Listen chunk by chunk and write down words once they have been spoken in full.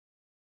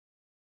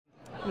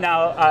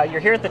Now, you're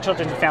here at the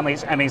Children's and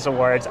Families Emmys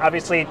Awards.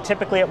 Obviously,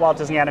 typically at Walt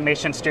Disney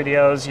Animation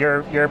Studios,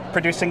 you're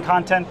producing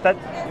content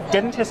that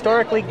didn't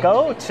historically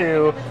go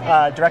to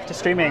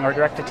direct-to-streaming or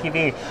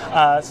direct-to-TV.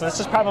 So this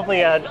is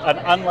probably an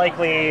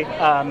unlikely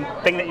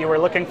thing that you were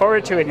looking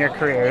forward to in your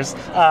careers.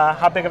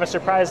 How big of a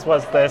surprise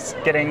was this,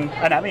 getting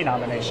an Emmy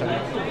nomination?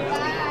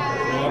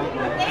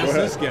 Who's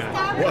this guy?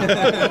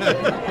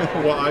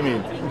 Well, I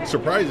mean,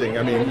 surprising.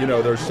 I mean, you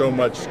know, there's so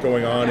much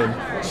going on in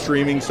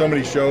streaming, so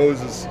many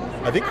shows.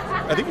 I think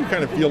you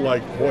kind of feel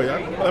like, boy,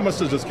 that must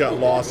have just got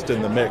lost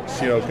in the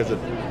mix, you know, because it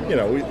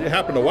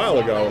happened a while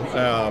ago,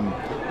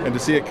 and to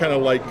see it kind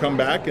of like come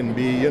back and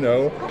be, you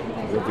know,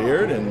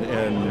 revered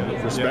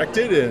and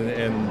respected, and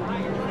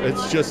it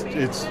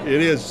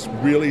is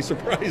really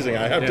surprising.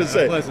 I have to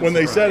say, when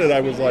they said it,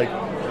 I was like,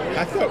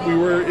 I thought we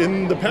were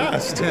in the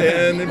past,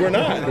 and we're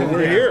not.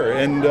 We're here,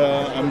 and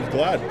I'm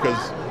glad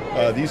because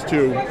these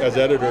two, as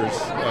editors,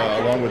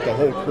 along with the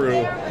whole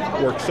crew,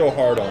 worked so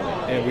hard on it,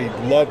 and we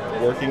loved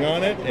working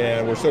on it,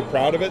 and we're so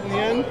proud of it in the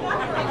end.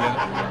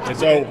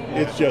 It's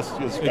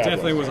fabulous. It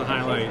definitely was a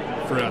highlight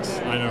for us.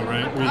 I know,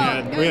 right?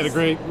 We had a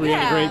great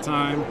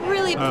time.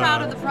 Really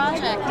proud of the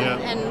project,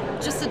 and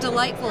just a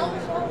delightful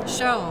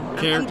show.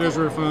 Characters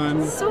were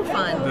fun. So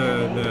fun.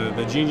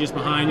 The genius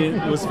behind it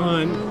was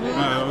fun.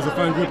 It was a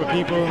fun group of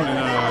people,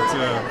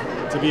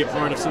 and to be a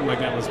part of something like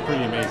that was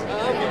pretty amazing.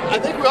 I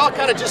think we all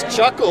kind of just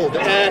chuckled,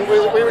 and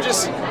we were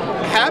just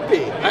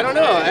happy. I don't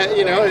know.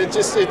 You know, it's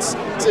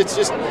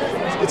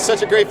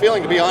such a great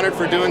feeling to be honored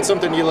for doing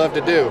something you love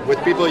to do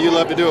with people you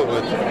love to do it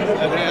with.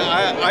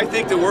 I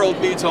think the world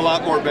needs a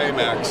lot more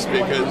Baymax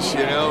because,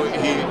 you know,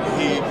 he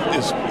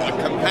is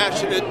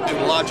compassionate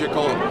and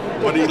logical,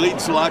 but he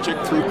leads logic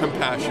through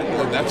compassion,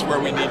 and that's where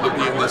we need to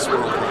be in this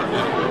world right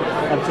now.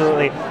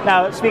 Absolutely.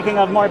 Now, speaking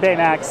of more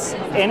Baymax,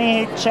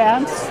 any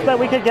chance that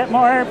we could get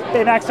more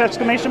Baymax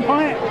exclamation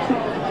point?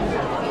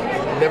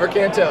 Never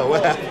can tell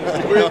what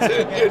happens.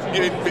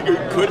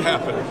 It could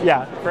happen.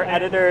 Yeah, for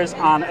editors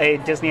on a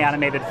Disney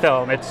animated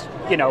film, it's,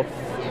 you know,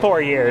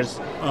 4 years.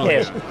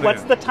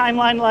 What's the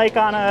timeline like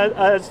on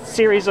a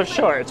series of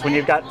shorts when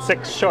you've got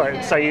 6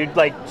 shorts? Are you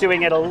like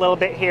doing it a little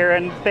bit here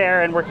and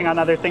there and working on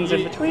other things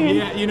in between?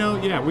 Yeah, you know,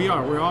 we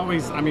are. We're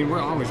always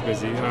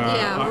busy.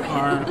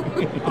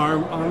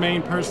 Our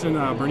main person,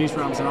 Bernice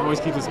Robinson, always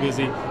keeps us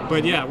busy.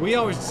 But yeah, we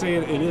always say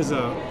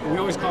we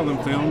always call them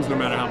films, no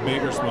matter how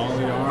big or small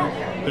they are.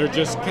 They're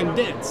just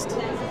condensed,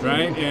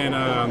 right? And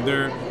I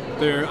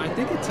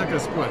think it took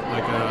us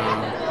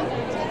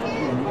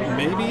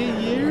maybe a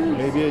year?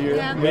 Maybe a year.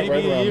 Yeah.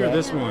 Maybe a year,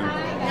 this one.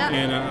 Yep.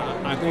 And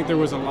I think there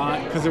was a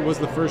lot, because it was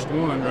the first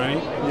one, right?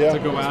 Yeah. To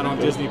go out on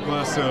Disney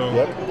Plus, so...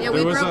 Yeah,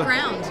 we broke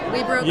ground.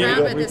 We broke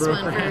ground with this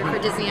one for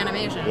Disney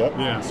Animation. Yep.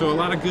 Yeah, so a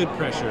lot of good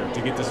pressure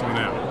to get this one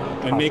out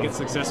and make it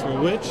successful,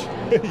 which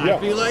I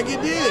feel like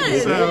it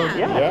did.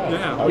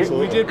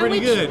 Absolutely. We did pretty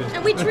good.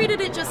 And we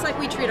treated it just like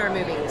we treat our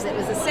movies. It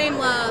was the same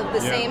love,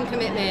 the same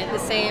commitment, the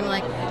same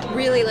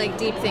really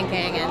deep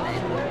thinking, and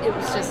it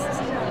was just...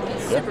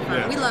 super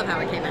fun. We love how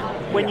it came out.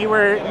 When you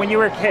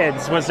were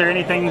kids, was there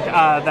anything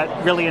that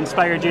really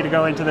inspired you to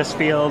go into this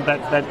field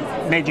that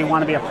made you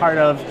want to be a part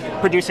of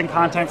producing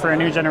content for a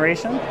new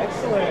generation?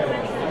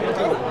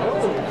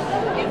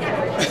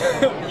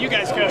 You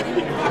guys could.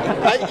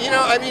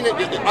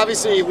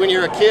 Obviously, when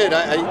you're a kid,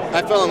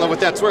 I fell in love with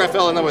that. That's where I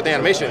fell in love with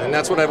animation, and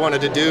that's what I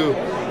wanted to do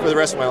for the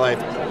rest of my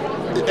life.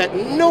 At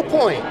no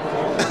point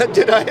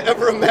did I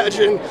ever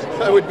imagine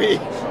I would be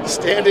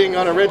standing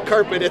on a red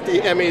carpet at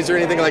the Emmys or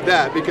anything like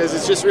that, because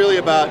it's just really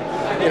about,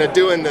 you know,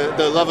 doing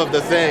the love of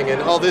the thing,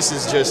 and all this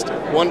is just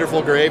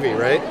wonderful gravy,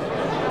 right?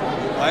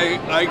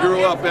 I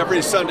grew up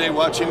every Sunday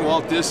watching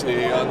Walt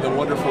Disney on The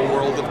Wonderful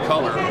World of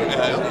Color,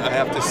 and I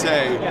have to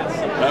say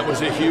that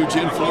was a huge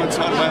influence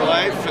on my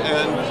life,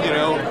 and you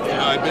know,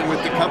 I've been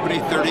with the company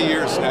 30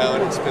 years now,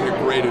 and it's been a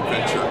great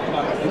adventure.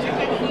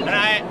 And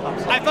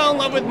I fell in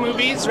love with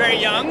movies very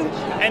young,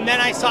 and then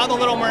I saw The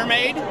Little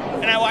Mermaid,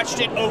 and I watched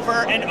it over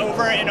and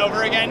over and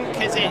over again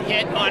because it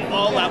hit on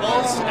all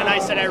levels, and I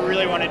said I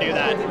really want to do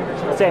that.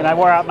 Same. I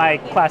wore out my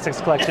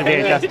Classics Collection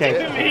VHS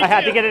tape. I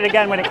had to get it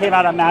again when it came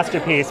out on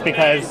Masterpiece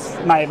because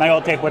my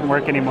old tape wouldn't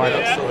work anymore.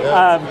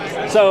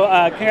 So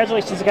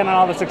congratulations again on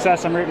all the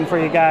success. I'm rooting for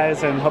you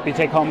guys and hope you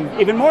take home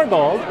even more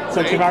gold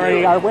since you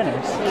already are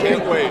winners.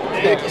 Can't wait.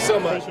 Thank you so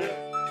much.